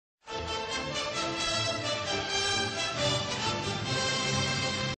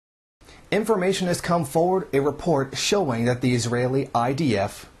Information has come forward, a report showing that the Israeli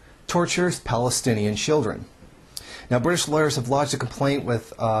IDF tortures Palestinian children. Now, British lawyers have lodged a complaint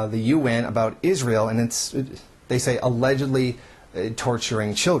with the UN about Israel, and they say, allegedly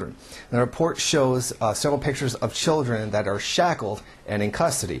torturing children. And the report shows several pictures of children that are shackled and in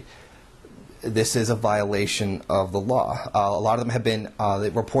custody. This is a violation of the law. A lot of them have been,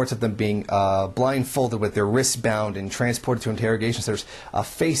 reports of them being blindfolded with their wrists bound and transported to interrogation centers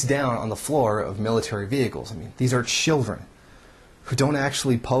face down on the floor of military vehicles. I mean, these are children who don't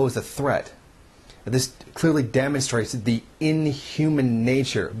actually pose a threat. This clearly demonstrates the inhuman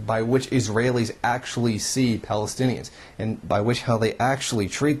nature by which Israelis actually see Palestinians and by which how they actually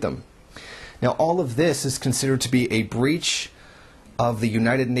treat them. Now, all of this is considered to be a breach of the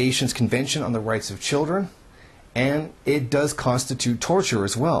United Nations Convention on the Rights of Children, and it does constitute torture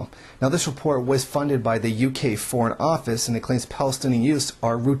as well. Now, this report was funded by the UK Foreign Office, and it claims Palestinian youths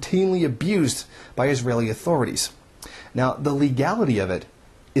are routinely abused by Israeli authorities. Now, the legality of it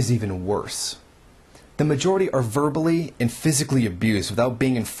is even worse. The majority are verbally and physically abused without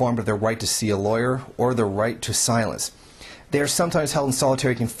being informed of their right to see a lawyer or their right to silence. They are sometimes held in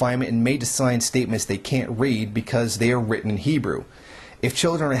solitary confinement and made to sign statements they can't read because they are written in Hebrew. If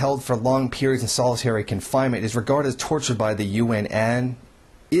children are held for long periods in solitary confinement, it is regarded as torture by the UN and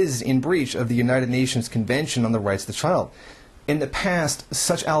is in breach of the United Nations Convention on the Rights of the Child. In the past,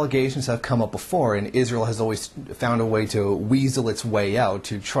 such allegations have come up before, and Israel has always found a way to weasel its way out,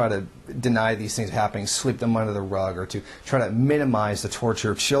 to try to deny these things happening, sweep them under the rug, or to try to minimize the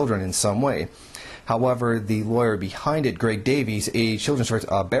torture of children in some way. However, the lawyer behind it, Greg Davies, a children's rights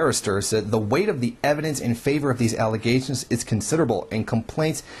barrister, said the weight of the evidence in favor of these allegations is considerable, and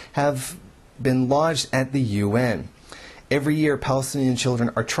complaints have been lodged at the UN. Every year, Palestinian children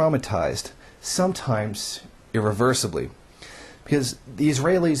are traumatized, sometimes irreversibly, because the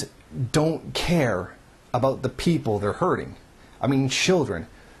Israelis don't care about the people they're hurting. I mean, children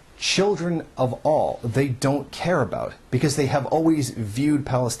of all, they don't care about, because they have always viewed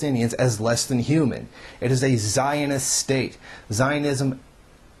Palestinians as less than human. It is a Zionist state. Zionism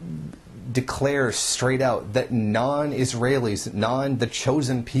declares straight out that non-Israelis, the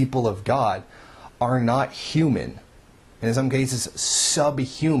chosen people of God, are not human. And in some cases,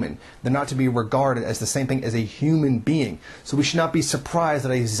 subhuman. They're not to be regarded as the same thing as a human being. So we should not be surprised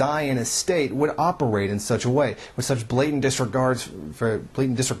that a Zionist state would operate in such a way, with such blatant disregard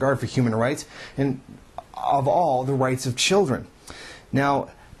for human rights, and of all, the rights of children. Now,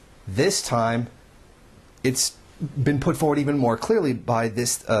 this time, it's been put forward even more clearly by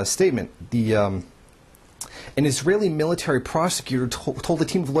this statement. An Israeli military prosecutor told a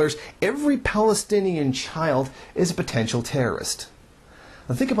team of lawyers every Palestinian child is a potential terrorist.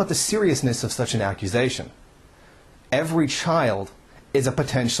 Now think about the seriousness of such an accusation. Every child is a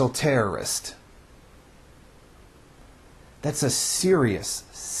potential terrorist. That's a serious,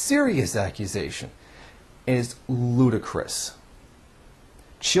 serious accusation. It is ludicrous.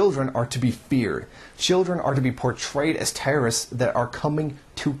 Children are to be feared. Children are to be portrayed as terrorists that are coming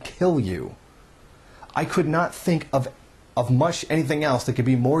to kill you. I could not think of much anything else that could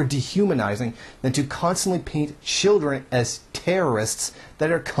be more dehumanizing than to constantly paint children as terrorists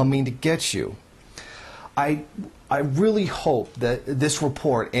that are coming to get you. I really hope that this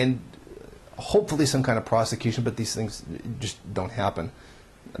report, and hopefully some kind of prosecution, but these things just don't happen.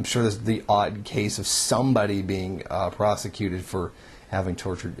 I'm sure there's the odd case of somebody being prosecuted for having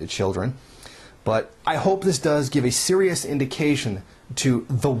tortured children. But I hope this does give a serious indication to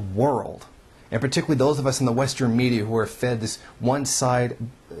the world, and particularly those of us in the Western media who are fed this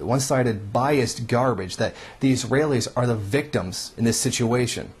one-sided biased garbage, that the Israelis are the victims in this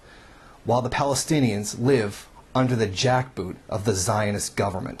situation, while the Palestinians live under the jackboot of the Zionist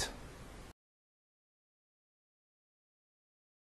government.